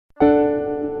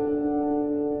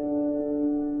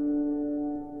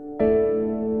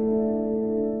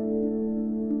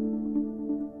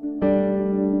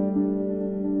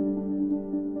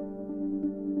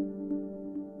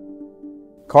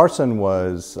Carson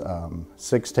was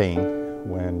 16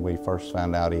 when we first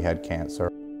found out he had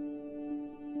cancer.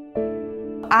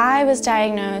 I was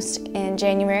diagnosed in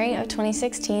January of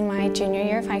 2016, my junior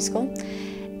year of high school,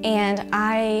 and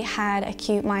I had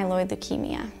acute myeloid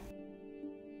leukemia.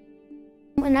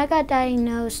 When I got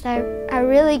diagnosed, I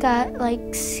really got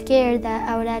scared that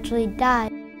I would actually die.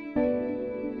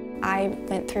 I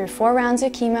went through 4 rounds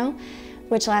of chemo,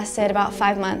 which lasted about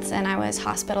 5 months, and I was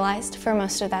hospitalized for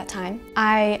most of that time.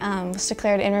 I was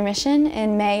declared in remission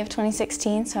in May of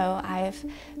 2016, so I've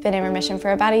been in remission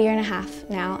for about 1.5 years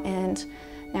now, and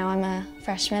now I'm a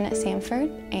freshman at Samford,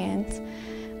 and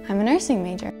I'm a nursing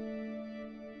major.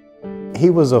 He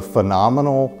was a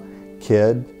phenomenal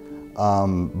kid,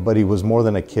 but he was more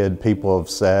than a kid. People have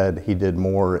said he did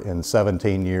more in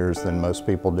 17 years than most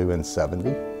people do in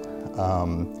 70.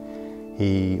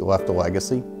 He left a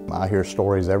legacy. I hear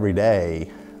stories every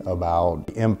day about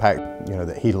the impact,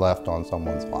 that he left on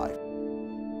someone's life.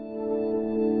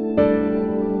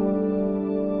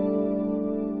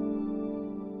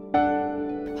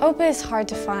 Hope is hard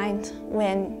to find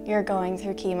when you're going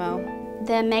through chemo.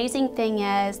 The amazing thing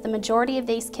is the majority of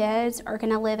these kids are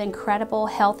going to live incredible,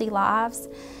 healthy lives.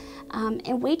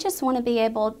 And we just want to be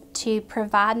able to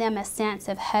provide them a sense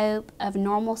of hope, of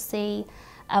normalcy,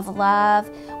 of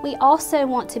love. We also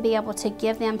want to be able to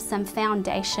give them some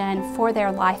foundation for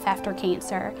their life after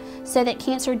cancer so that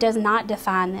cancer does not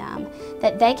define them,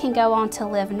 that they can go on to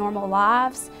live normal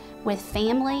lives with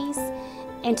families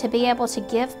and to be able to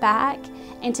give back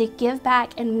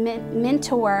and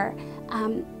mentor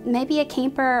maybe a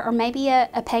camper or maybe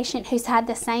a patient who's had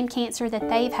the same cancer that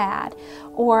they've had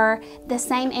or the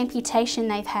same amputation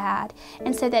they've had,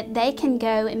 and so that they can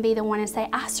go and be the one and say,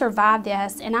 I survived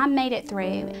this and I made it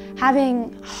through.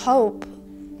 Having hope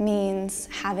means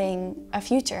having a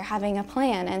future, having a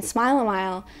plan, and Smile a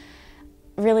Mile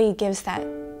really gives that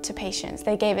to patients.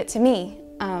 They gave it to me.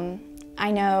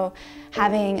 I know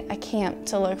having a camp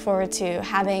to look forward to,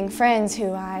 having friends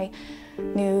who I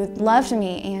knew loved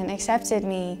me and accepted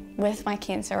me with my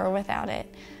cancer or without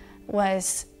it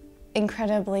was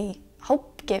incredibly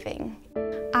hope-giving.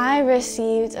 I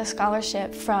received a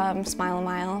scholarship from Smile a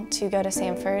Mile to go to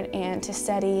Samford and to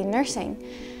study nursing.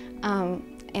 And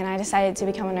I decided to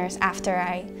become a nurse after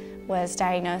I was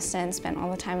diagnosed and spent all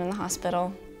the time in the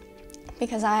hospital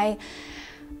because I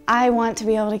want to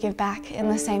be able to give back in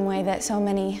the same way that so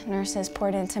many nurses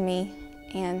poured into me.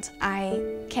 And I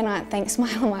cannot thank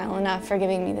Smile a Mile enough for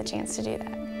giving me the chance to do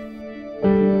that.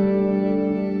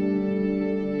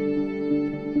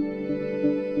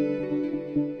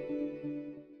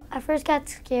 I first got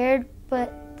scared,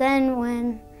 but then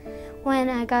when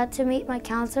I got to meet my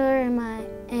counselor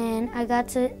and I got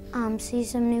to see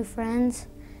some new friends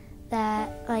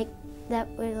that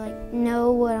would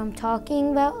know what I'm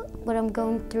talking about, what I'm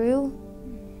going through,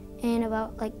 and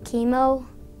about chemo.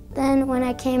 Then when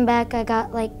I came back, I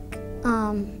got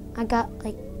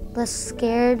less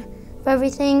scared of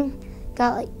everything,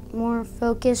 got more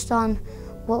focused on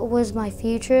what was my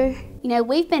future.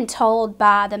 We've been told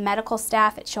by the medical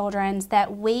staff at Children's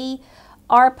that we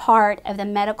are part of the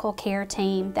medical care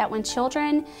team, that when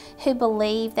children who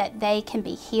believe that they can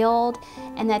be healed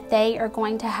and that they are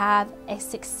going to have a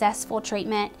successful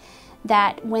treatment,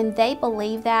 that when they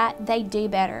believe that, they do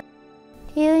better.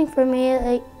 Healing for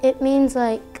me, it means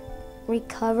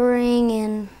recovering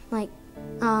and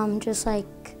just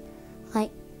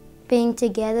being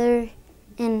together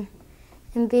and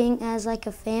being as a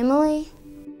family.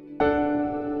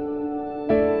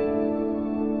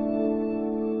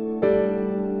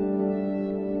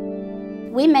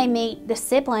 We may meet the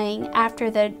sibling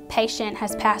after the patient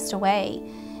has passed away,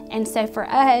 and so for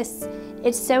us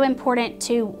it's so important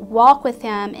to walk with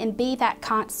them and be that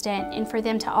constant, and for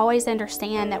them to always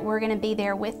understand that we're going to be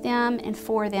there with them and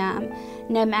for them,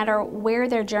 no matter where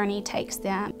their journey takes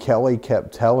them. Kelly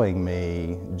kept telling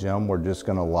me, Jim, we're just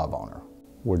going to love on her.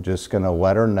 We're just going to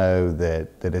let her know that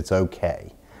it's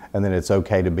okay, and that it's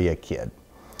okay to be a kid.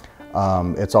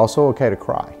 It's also okay to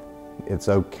cry. It's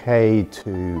okay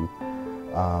to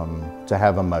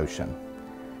have emotion.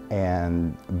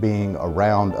 And being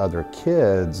around other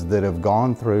kids that have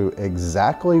gone through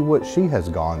exactly what she has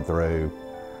gone through,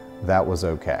 that was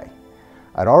okay.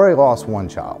 I'd already lost one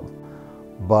child,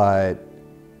 but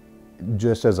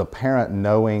just as a parent,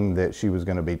 knowing that she was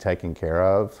going to be taken care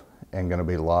of and going to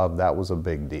be loved, that was a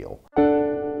big deal.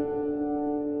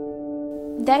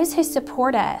 Those who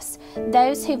support us,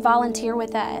 those who volunteer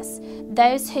with us,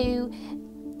 those who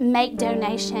make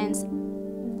donations,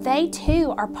 they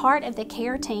too are part of the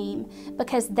care team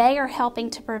because they are helping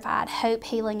to provide hope,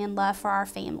 healing, and love for our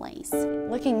families.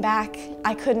 Looking back,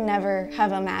 I could never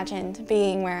have imagined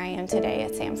being where I am today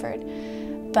at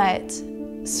Sanford, but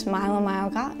Smile a Mile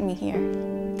got me here.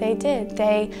 They did.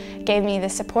 They gave me the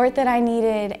support that I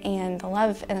needed and the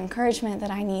love and encouragement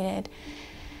that I needed,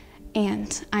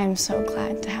 and I'm so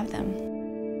glad to have them.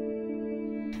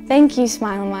 Thank you,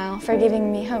 Smile a Mile, for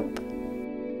giving me hope.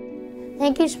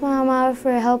 Thank you, Smile a Mile,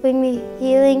 for helping me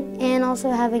healing and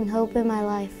also having hope in my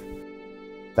life.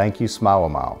 Thank you, Smile a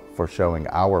Mile, for showing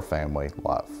our family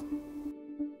love.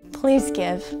 Please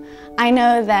give. I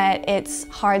know that it's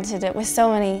hard to do with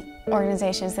so many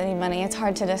organizations that need money. It's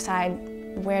hard to decide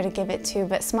where to give it to,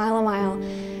 but Smile a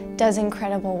Mile does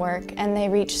incredible work, and they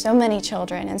reach so many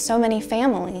children and so many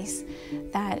families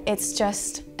that it's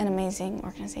just an amazing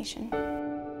organization.